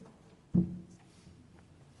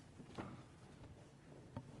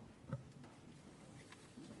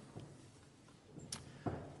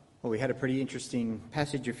Well, we had a pretty interesting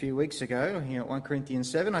passage a few weeks ago here at 1 Corinthians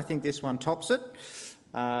 7. I think this one tops it.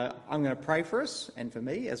 I'm going to pray for us and for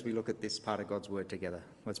me as we look at this part of God's Word together.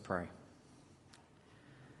 Let's pray.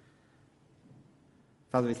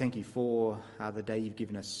 Father, we thank you for the day you've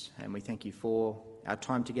given us, and we thank you for our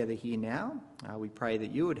time together here now. We pray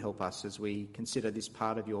that you would help us as we consider this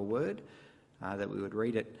part of your Word, that we would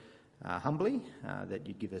read it humbly, that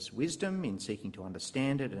you'd give us wisdom in seeking to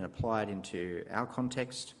understand it and apply it into our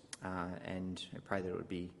context, and I pray that it would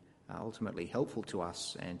be ultimately helpful to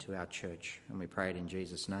us and to our church, and we pray it in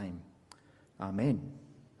Jesus' name. Amen.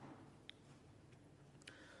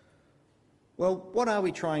 Well, what are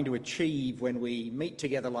we trying to achieve when we meet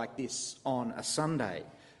together like this on a Sunday?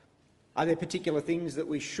 Are there particular things that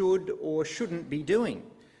we should or shouldn't be doing?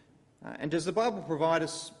 And does the Bible provide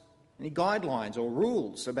us any guidelines or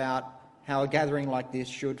rules about how a gathering like this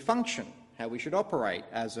should function, how we should operate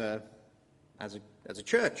as a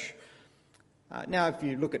church? Now, if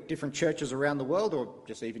you look at different churches around the world, or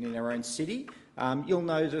just even in our own city, you'll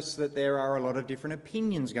notice that there are a lot of different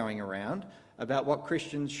opinions going around about what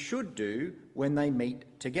Christians should do when they meet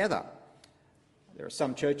together. There are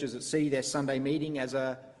some churches that see their Sunday meeting as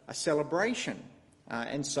a celebration,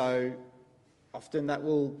 and so often that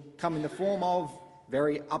will come in the form of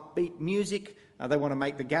very upbeat music. They want to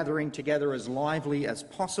make the gathering together as lively as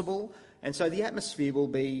possible, and so the atmosphere will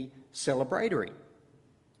be celebratory.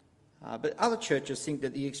 But other churches think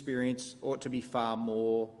that the experience ought to be far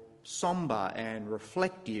more sombre and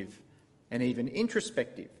reflective and even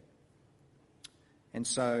introspective. And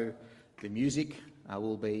so the music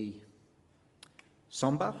will be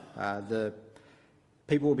sombre. The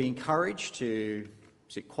people will be encouraged to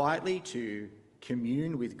sit quietly, to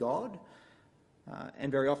commune with God.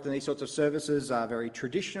 And very often these sorts of services are very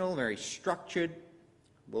traditional, very structured,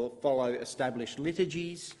 will follow established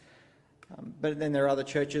liturgies. But then there are other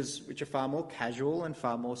churches which are far more casual and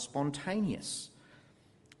far more spontaneous.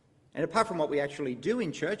 And apart from what we actually do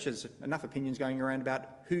in church, there's enough opinions going around about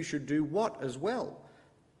who should do what as well.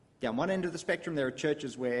 Down one end of the spectrum, there are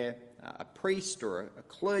churches where a priest or a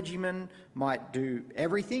clergyman might do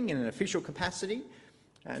everything in an official capacity.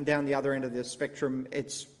 And down the other end of the spectrum,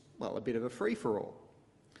 it's, well, a bit of a free-for-all.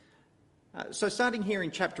 So starting here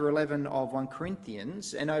in chapter 11 of 1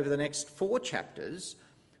 Corinthians, and over the next 4 chapters,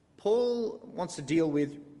 Paul wants to deal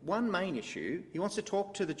with one main issue. He wants to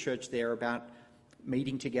talk to the church there about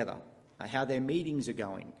meeting together, how their meetings are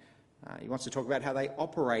going. He wants to talk about how they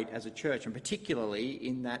operate as a church, and particularly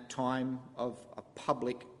in that time of a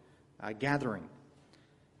public gathering.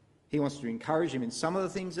 He wants to encourage them in some of the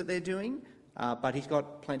things that they're doing, but he's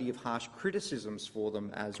got plenty of harsh criticisms for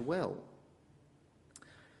them as well.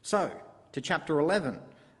 So, to chapter 11.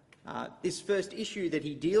 This first issue that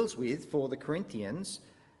he deals with for the Corinthians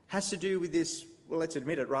has to do with this, well, let's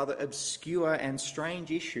admit it, rather obscure and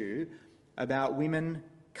strange issue about women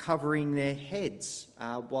covering their heads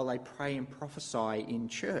while they pray and prophesy in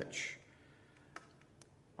church.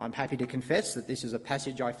 I'm happy to confess that this is a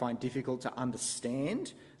passage I find difficult to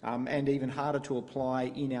understand and even harder to apply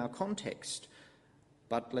in our context.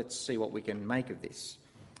 But let's see what we can make of this.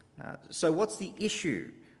 So what's the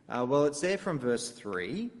issue? Well, it's there from verse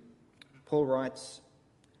 3. Paul writes,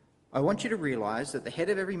 I want you to realise that the head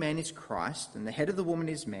of every man is Christ, and the head of the woman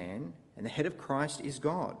is man, and the head of Christ is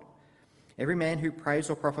God. Every man who prays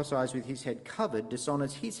or prophesies with his head covered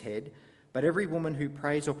dishonours his head, but every woman who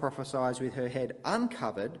prays or prophesies with her head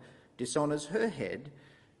uncovered dishonours her head.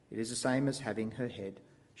 It is the same as having her head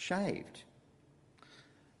shaved.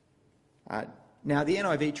 Now, the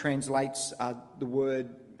NIV translates the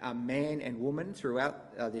word man and woman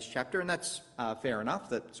throughout this chapter, and that's fair enough.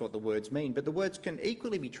 That's what the words mean. But the words can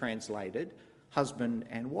equally be translated husband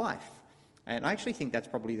and wife. And I actually think that's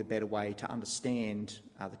probably the better way to understand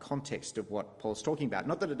the context of what Paul's talking about.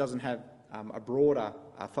 Not that it doesn't have a broader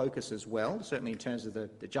focus as well, certainly in terms of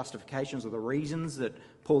the justifications or the reasons that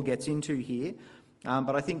Paul gets into here.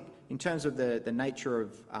 But I think in terms of the nature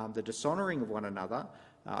of the dishonouring of one another,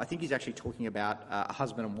 I think he's actually talking about a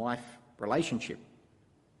husband and wife relationship.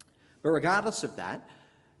 But regardless of that,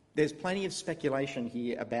 there's plenty of speculation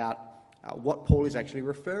here about what Paul is actually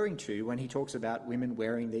referring to when he talks about women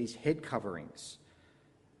wearing these head coverings.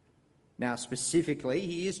 Now, specifically,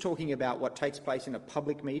 he is talking about what takes place in a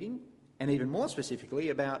public meeting, and even more specifically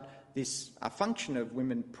about this function of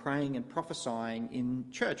women praying and prophesying in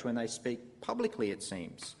church when they speak publicly, it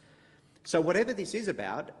seems. So whatever this is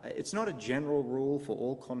about, it's not a general rule for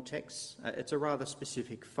all contexts. It's a rather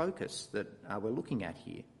specific focus that we're looking at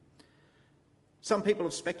here. Some people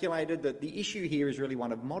have speculated that the issue here is really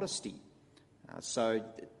one of modesty. So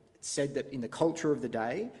it's said that in the culture of the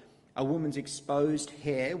day, A woman's exposed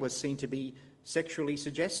hair was seen to be sexually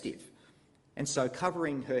suggestive, and so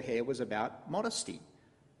covering her hair was about modesty.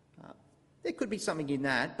 There could be something in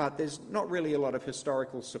that, but there's not really a lot of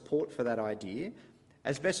historical support for that idea.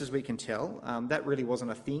 As best as we can tell, that really wasn't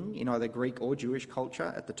a thing in either Greek or Jewish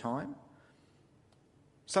culture at the time.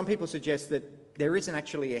 Some people suggest that there isn't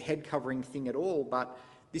actually a head covering thing at all, but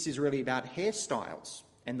this is really about hairstyles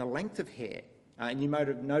and the length of hair. And you might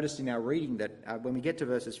have noticed in our reading that when we get to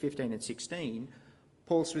verses 15 and 16,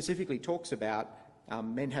 Paul specifically talks about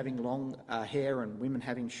men having long hair and women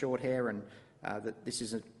having short hair, and that this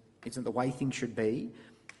isn't the way things should be.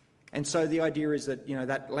 And so the idea is that,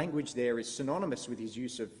 that language there is synonymous with his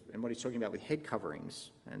use of, and what he's talking about with head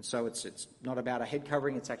coverings. And so it's not about a head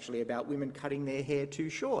covering, it's actually about women cutting their hair too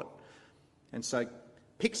short. And so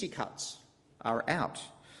pixie cuts are out.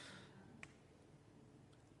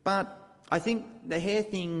 But I think the hair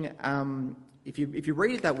thing, if you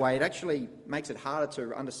read it that way, it actually makes it harder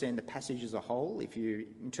to understand the passage as a whole. If you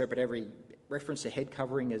interpret every reference to head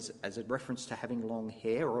covering as a reference to having long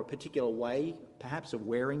hair or a particular way, perhaps, of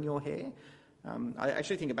wearing your hair, I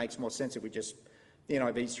actually think it makes more sense if we just, the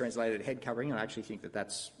NIV's translated head covering, and I actually think that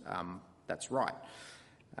that's right.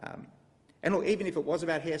 And look, even if it was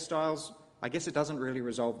about hairstyles, I guess it doesn't really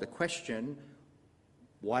resolve the question,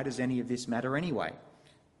 why does any of this matter anyway?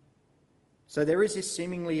 So there is this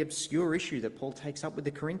seemingly obscure issue that Paul takes up with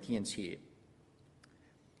the Corinthians here.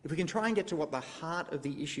 If we can try and get to what the heart of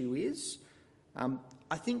the issue is,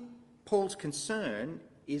 I think Paul's concern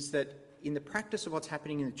is that in the practice of what's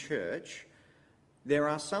happening in the church, there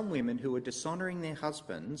are some women who are dishonouring their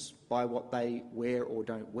husbands by what they wear or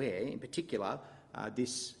don't wear, in particular,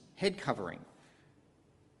 this head covering.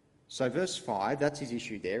 So verse 5, that's his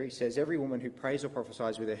issue there. He says, every woman who prays or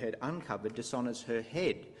prophesies with her head uncovered dishonours her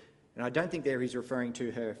head. And I don't think there he's referring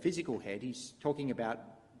to her physical head. He's talking about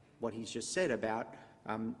what he's just said about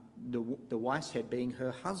the wife's head being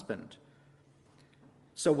her husband.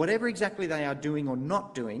 So whatever exactly they are doing or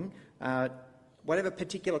not doing, whatever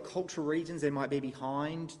particular cultural reasons there might be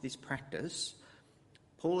behind this practice,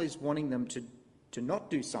 Paul is wanting them to not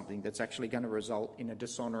do something that's actually going to result in a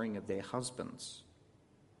dishonouring of their husbands.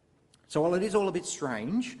 So while it is all a bit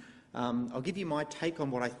strange, I'll give you my take on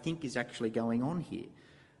what I think is actually going on here.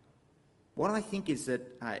 What I think is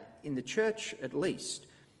that in the church, at least,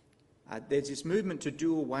 there's this movement to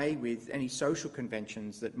do away with any social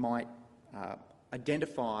conventions that might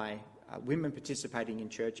identify women participating in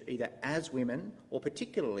church either as women or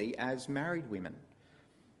particularly as married women.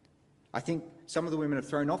 I think some of the women have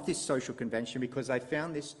thrown off this social convention because they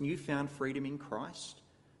found this newfound freedom in Christ,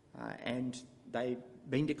 and they've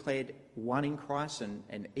been declared one in Christ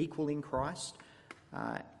and equal in Christ,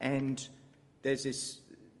 and there's this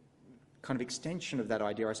kind of extension of that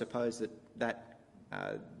idea, I suppose, that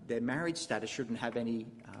their marriage status shouldn't have any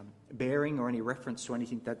bearing or any reference to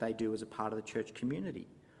anything that they do as a part of the church community.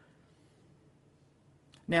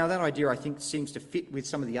 Now, that idea, I think, seems to fit with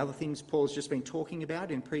some of the other things Paul's just been talking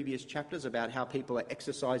about in previous chapters about how people are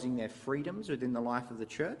exercising their freedoms within the life of the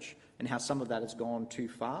church and how some of that has gone too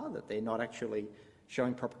far, that they're not actually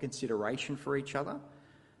showing proper consideration for each other.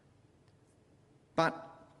 But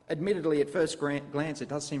admittedly, at first glance, it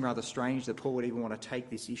does seem rather strange that Paul would even want to take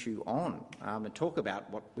this issue on and talk about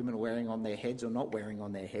what women are wearing on their heads or not wearing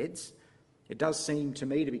on their heads. It does seem to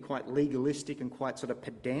me to be quite legalistic and quite sort of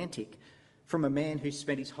pedantic from a man who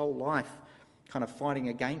spent his whole life kind of fighting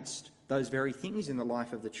against those very things in the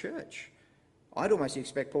life of the church. I'd almost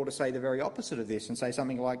expect Paul to say the very opposite of this and say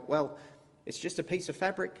something like, well, it's just a piece of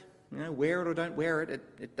fabric, wear it or don't wear it,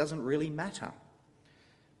 it doesn't really matter.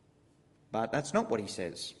 But that's not what he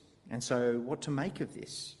says. And so what to make of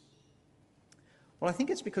this? Well, I think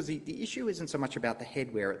it's because the issue isn't so much about the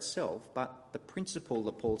headwear itself, but the principle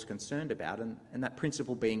that Paul's concerned about, and that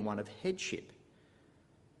principle being one of headship.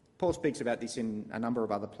 Paul speaks about this in a number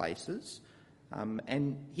of other places,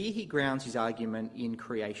 and here he grounds his argument in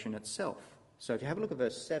creation itself. So if you have a look at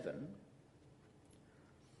verse 7,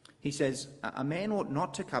 he says, a man ought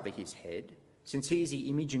not to cover his head, since he is the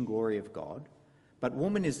image and glory of God, but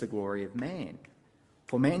woman is the glory of man.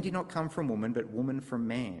 For man did not come from woman, but woman from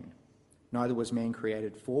man. Neither was man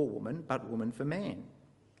created for woman, but woman for man.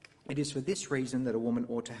 It is for this reason that a woman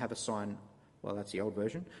ought to have a sign. Well, that's the old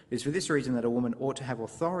version. It is for this reason that a woman ought to have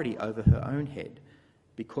authority over her own head,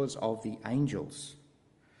 because of the angels.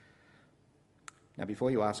 Now,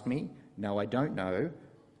 before you ask me, no, I don't know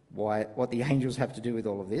what the angels have to do with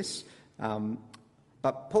all of this.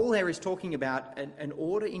 But Paul there is talking about an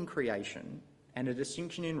order in creation and a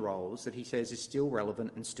distinction in roles that he says is still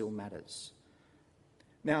relevant and still matters.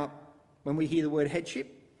 Now, when we hear the word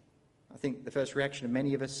headship, I think the first reaction of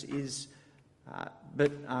many of us is,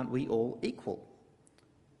 but aren't we all equal?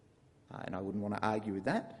 And I wouldn't want to argue with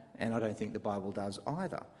that, and I don't think the Bible does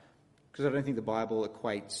either, because I don't think the Bible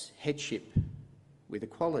equates headship with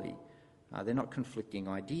equality. They're not conflicting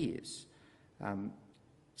ideas.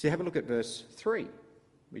 So have a look at verse 3.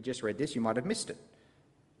 We just read this, you might have missed it.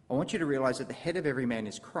 I want you to realise that the head of every man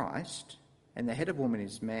is Christ, and the head of woman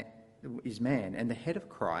is man, and the head of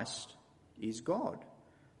Christ is God.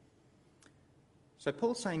 So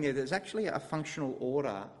Paul's saying there's actually a functional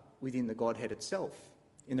order within the Godhead itself,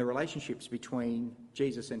 in the relationships between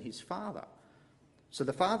Jesus and his Father. So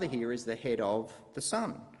the Father here is the head of the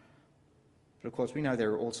Son. But of course we know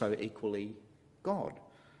they're also equally God.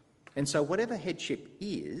 And so whatever headship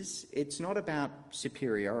is, it's not about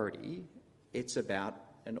superiority, it's about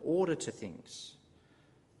an order to things.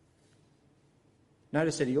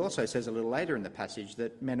 Notice that he also says a little later in the passage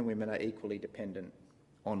that men and women are equally dependent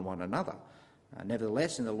on one another.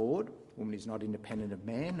 Nevertheless, in the Lord, woman is not independent of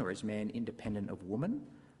man, nor is man independent of woman.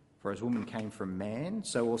 For as woman came from man,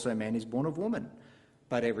 so also man is born of woman.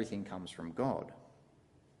 But everything comes from God.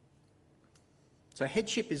 So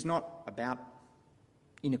headship is not about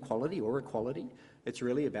inequality or equality. It's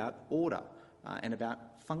really about order and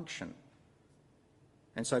about function.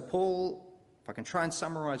 And so Paul, if I can try and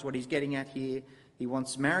summarise what he's getting at here, he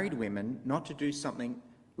wants married women not to do something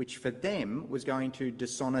which for them was going to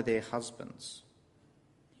dishonour their husbands.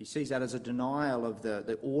 He sees that as a denial of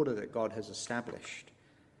the order that God has established.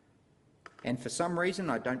 And for some reason,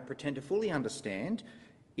 I don't pretend to fully understand,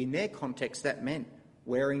 in their context that meant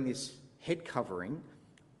wearing this head covering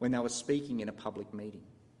when they were speaking in a public meeting.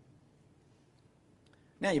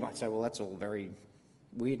 Now you might say, well, that's all very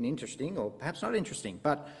weird and interesting, or perhaps not interesting,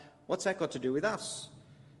 but what's that got to do with us?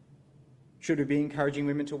 Should we be encouraging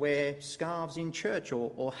women to wear scarves in church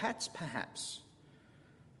or hats, perhaps?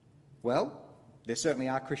 Well, there certainly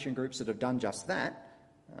are Christian groups that have done just that.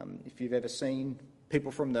 If you've ever seen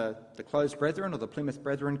people from the Closed Brethren or the Plymouth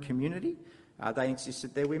Brethren community, they insist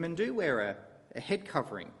that their women do wear a head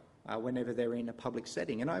covering whenever they're in a public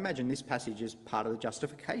setting. And I imagine this passage is part of the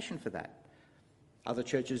justification for that. Other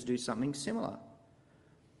churches do something similar.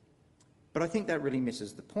 But I think that really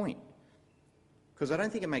misses the point, because I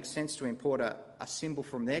don't think it makes sense to import a symbol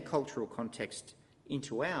from their cultural context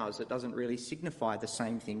into ours that doesn't really signify the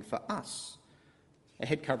same thing for us. A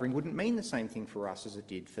head covering wouldn't mean the same thing for us as it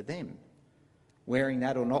did for them. Wearing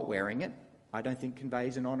that or not wearing it, I don't think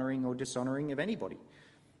conveys an honouring or dishonouring of anybody.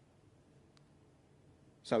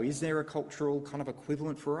 So is there a cultural kind of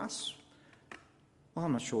equivalent for us? Well,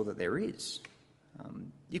 I'm not sure that there is.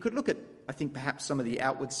 You could look at, I think, perhaps some of the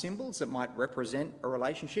outward symbols that might represent a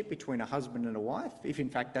relationship between a husband and a wife, if in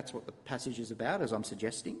fact that's what the passage is about, as I'm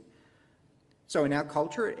suggesting. So in our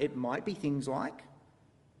culture, it might be things like,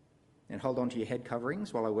 and hold on to your head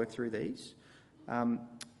coverings while I work through these,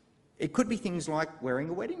 it could be things like wearing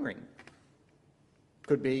a wedding ring.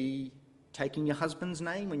 Could be taking your husband's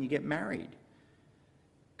name when you get married.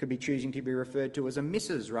 Could be choosing to be referred to as a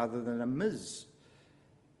Mrs. rather than a Ms.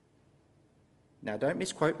 Now, don't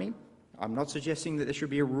misquote me. I'm not suggesting that there should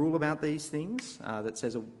be a rule about these things that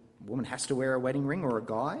says a woman has to wear a wedding ring, or a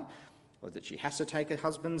guy, or that she has to take a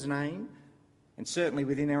husband's name. And certainly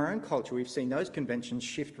within our own culture, we've seen those conventions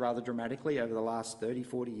shift rather dramatically over the last 30,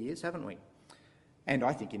 40 years, haven't we? And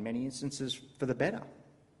I think in many instances for the better.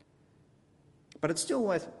 But it's still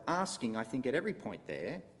worth asking, I think, at every point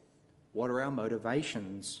there, what are our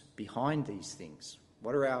motivations behind these things?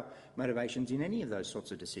 What are our motivations in any of those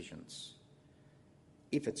sorts of decisions?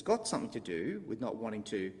 If it's got something to do with not wanting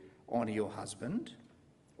to honour your husband,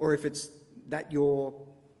 or if it's that you're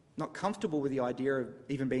not comfortable with the idea of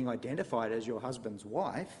even being identified as your husband's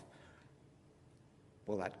wife,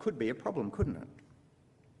 well, that could be a problem, couldn't it?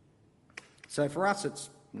 So for us, it's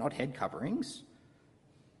not head coverings,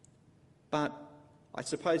 but I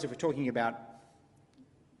suppose if we're talking about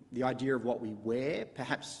the idea of what we wear,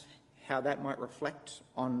 perhaps how that might reflect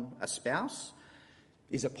on a spouse.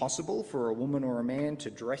 Is it possible for a woman or a man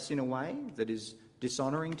to dress in a way that is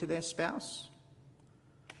dishonouring to their spouse?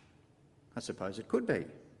 I suppose it could be.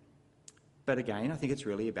 But again, I think it's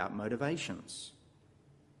really about motivations.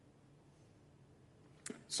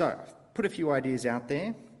 So, I've put a few ideas out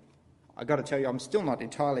there. I've got to tell you, I'm still not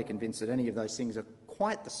entirely convinced that any of those things are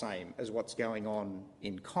quite the same as what's going on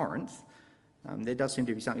in Corinth. There does seem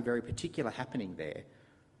to be something very particular happening there.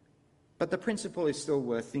 But the principle is still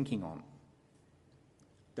worth thinking on.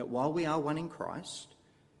 That while we are one in Christ,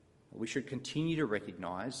 we should continue to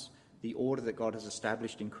recognise the order that God has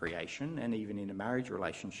established in creation and even in a marriage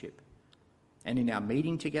relationship. And in our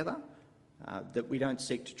meeting together, that we don't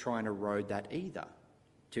seek to try and erode that either.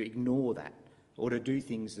 to ignore that, or to do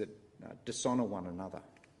things that dishonour one another.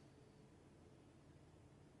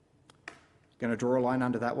 Going to draw a line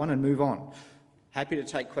under that one and move on. Happy to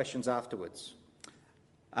take questions afterwards.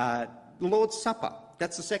 The Lord's Supper,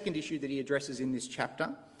 that's the second issue that he addresses in this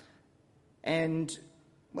chapter. And,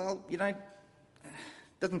 well, it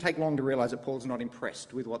doesn't take long to realise that Paul's not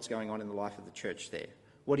impressed with what's going on in the life of the church there,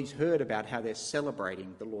 what he's heard about how they're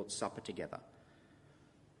celebrating the Lord's Supper together.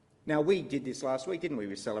 Now, we did this last week, didn't we?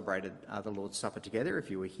 We celebrated the Lord's Supper together,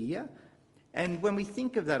 if you were here. And when we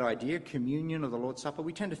think of that idea, communion or the Lord's Supper,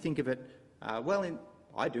 we tend to think of it,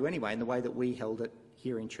 I do anyway, in the way that we held it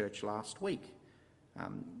here in church last week.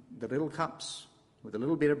 The little cups with a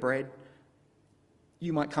little bit of bread.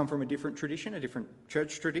 You might come from a different tradition, a different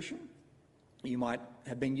church tradition. You might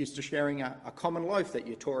have been used to sharing a common loaf that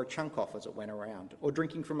you tore a chunk off as it went around, or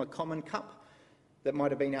drinking from a common cup that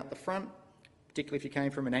might have been out the front, particularly if you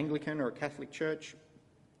came from an Anglican or a Catholic church.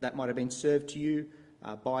 That might have been served to you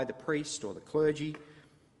by the priest or the clergy.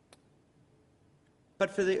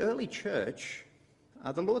 But for the early church,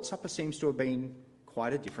 the Lord's Supper seems to have been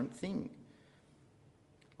quite a different thing.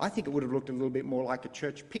 I think it would have looked a little bit more like a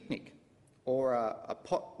church picnic or a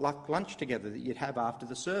potluck lunch together that you'd have after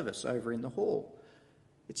the service over in the hall.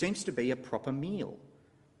 It seems to be a proper meal.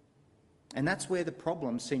 And that's where the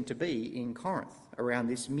problems seem to be in Corinth, around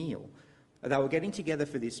this meal. They were getting together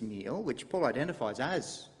for this meal, which Paul identifies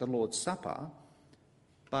as the Lord's Supper,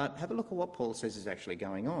 but have a look at what Paul says is actually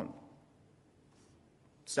going on.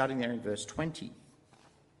 Starting there in verse 20.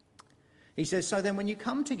 He says, "So then when you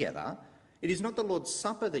come together, it is not the Lord's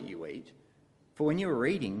Supper that you eat, for when you are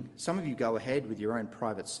eating, some of you go ahead with your own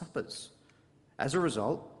private suppers. As a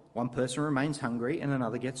result, one person remains hungry and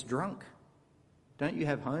another gets drunk. Don't you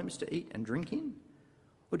have homes to eat and drink in?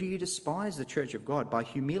 Or do you despise the church of God by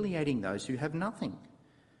humiliating those who have nothing?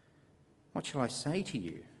 What shall I say to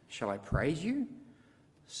you? Shall I praise you?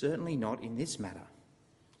 Certainly not in this matter."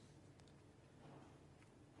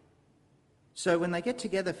 So when they get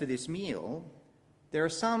together for this meal, there are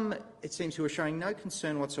some, it seems, who are showing no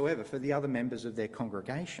concern whatsoever for the other members of their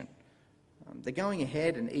congregation. They're going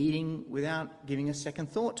ahead and eating without giving a second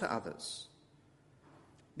thought to others.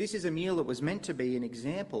 This is a meal that was meant to be an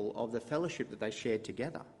example of the fellowship that they shared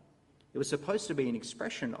together. It was supposed to be an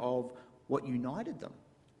expression of what united them,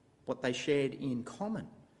 what they shared in common,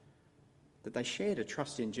 that they shared a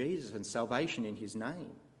trust in Jesus and salvation in his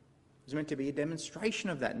name. It was meant to be a demonstration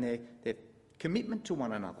of that and their commitment to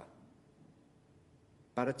one another.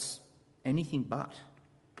 But it's anything but.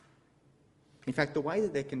 In fact, the way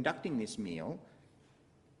that they're conducting this meal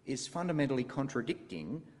is fundamentally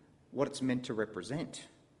contradicting what it's meant to represent.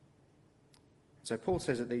 So Paul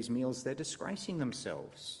says at these meals they're disgracing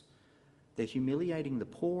themselves, they're humiliating the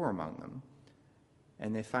poor among them,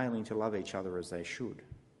 and they're failing to love each other as they should.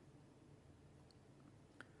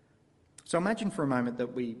 So imagine for a moment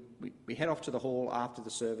that we head off to the hall after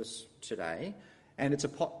the service today, and it's a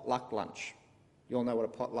potluck lunch. You all know what a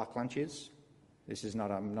potluck lunch is? This is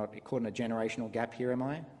I'm not caught in a generational gap here, am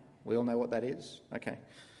I? We all know what that is? Okay.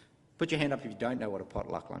 Put your hand up if you don't know what a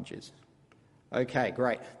potluck lunch is. Okay,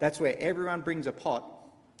 great. That's where everyone brings a pot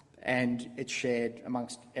and it's shared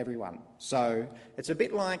amongst everyone. So it's a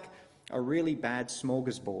bit like a really bad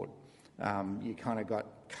smorgasbord. You kind of got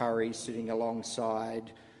curry sitting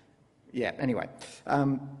alongside. Yeah, anyway.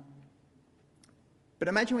 But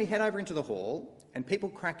imagine we head over into the hall and people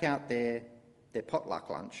crack out their potluck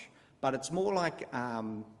lunch, but it's more like,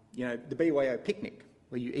 the BYO picnic,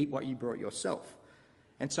 where you eat what you brought yourself.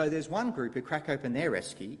 And so there's one group who crack open their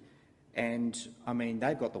esky, and,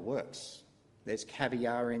 they've got the works. There's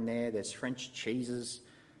caviar in there, there's French cheeses,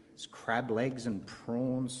 there's crab legs and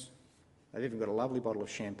prawns. They've even got a lovely bottle of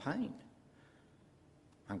champagne.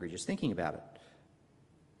 Hungry just thinking about it.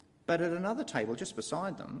 But at another table just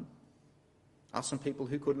beside them are some people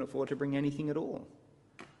who couldn't afford to bring anything at all.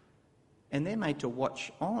 And they're made to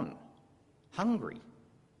watch on, hungry,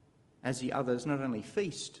 as the others not only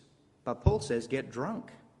feast, but Paul says get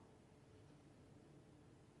drunk.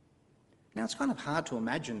 Now, it's kind of hard to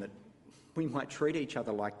imagine that we might treat each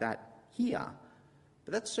other like that here,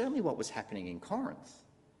 but that's certainly what was happening in Corinth.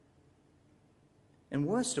 And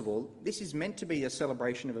worst of all, this is meant to be a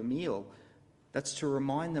celebration of a meal that's to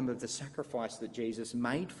remind them of the sacrifice that Jesus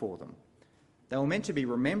made for them. They were meant to be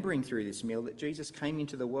remembering through this meal that Jesus came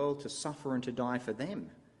into the world to suffer and to die for them.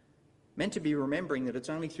 Meant to be remembering that it's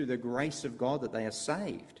only through the grace of God that they are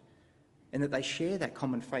saved, and that they share that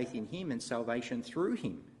common faith in him and salvation through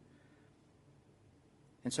him.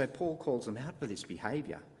 And so Paul calls them out for this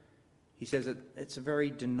behaviour. He says that it's a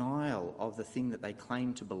very denial of the thing that they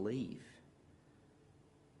claim to believe.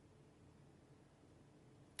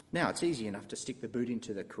 Now, it's easy enough to stick the boot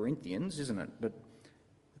into the Corinthians, isn't it? But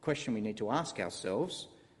the question we need to ask ourselves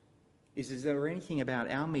is there anything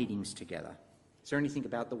about our meetings together? Is there anything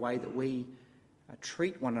about the way that we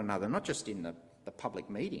treat one another, not just in the public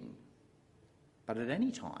meeting, but at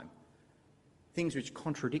any time? Things which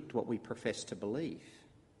contradict what we profess to believe.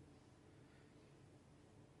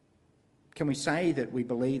 Can we say that we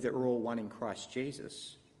believe that we're all one in Christ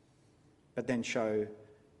Jesus, but then show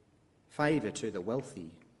favour to the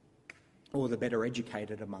wealthy or the better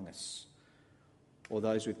educated among us, or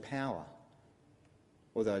those with power,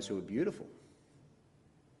 or those who are beautiful?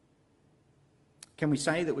 Can we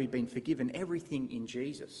say that we've been forgiven everything in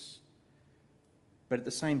Jesus, but at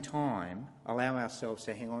the same time allow ourselves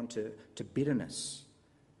to hang on to bitterness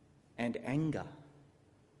and anger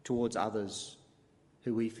towards others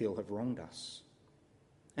who we feel have wronged us?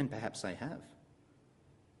 And perhaps they have.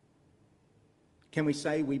 Can we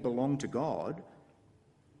say we belong to God,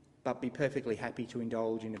 but be perfectly happy to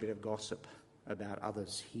indulge in a bit of gossip about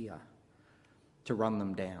others here, to run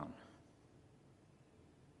them down?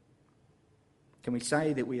 Can we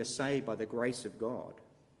say that we are saved by the grace of God,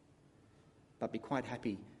 but be quite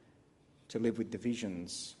happy to live with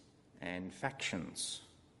divisions and factions,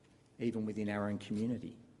 even within our own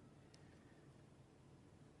community?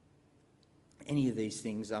 Any of these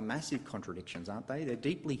things are massive contradictions, aren't they? They're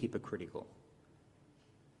deeply hypocritical.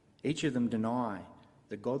 Each of them deny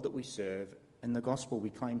the God that we serve and the gospel we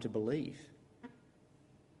claim to believe.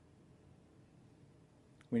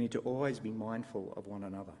 We need to always be mindful of one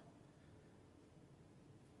another.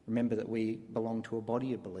 Remember that we belong to a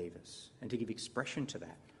body of believers, and to give expression to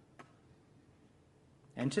that.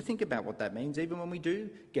 And to think about what that means even when we do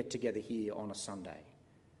get together here on a Sunday.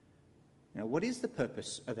 Now, what is the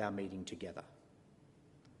purpose of our meeting together?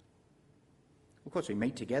 Of course, we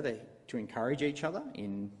meet together to encourage each other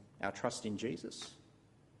in our trust in Jesus.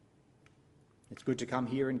 It's good to come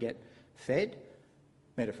here and get fed,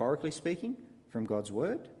 metaphorically speaking, from God's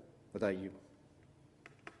word, although you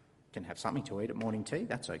can have something to eat at morning tea,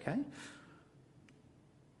 that's okay.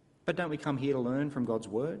 But don't we come here to learn from God's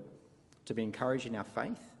word, to be encouraged in our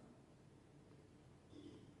faith?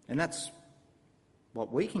 And that's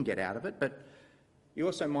what we can get out of it, but you're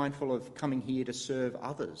also mindful of coming here to serve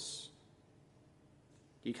others.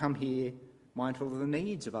 You come here mindful of the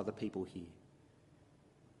needs of other people here,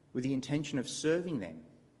 with the intention of serving them,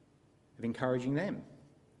 of encouraging them.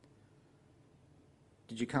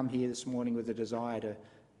 Did you come here this morning with a desire to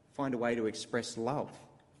find a way to express love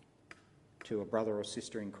to a brother or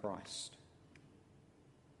sister in Christ?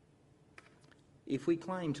 If we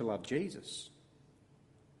claim to love Jesus,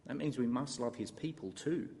 that means we must love his people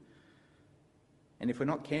too. And if we're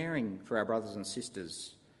not caring for our brothers and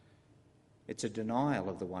sisters, it's a denial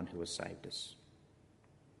of the one who has saved us.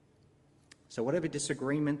 So whatever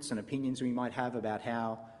disagreements and opinions we might have about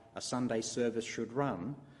how a Sunday service should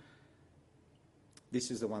run, this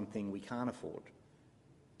is the one thing we can't afford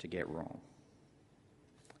to get wrong.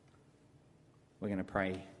 We're going to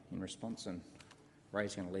pray in response, and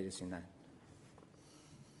Ray's going to lead us in that.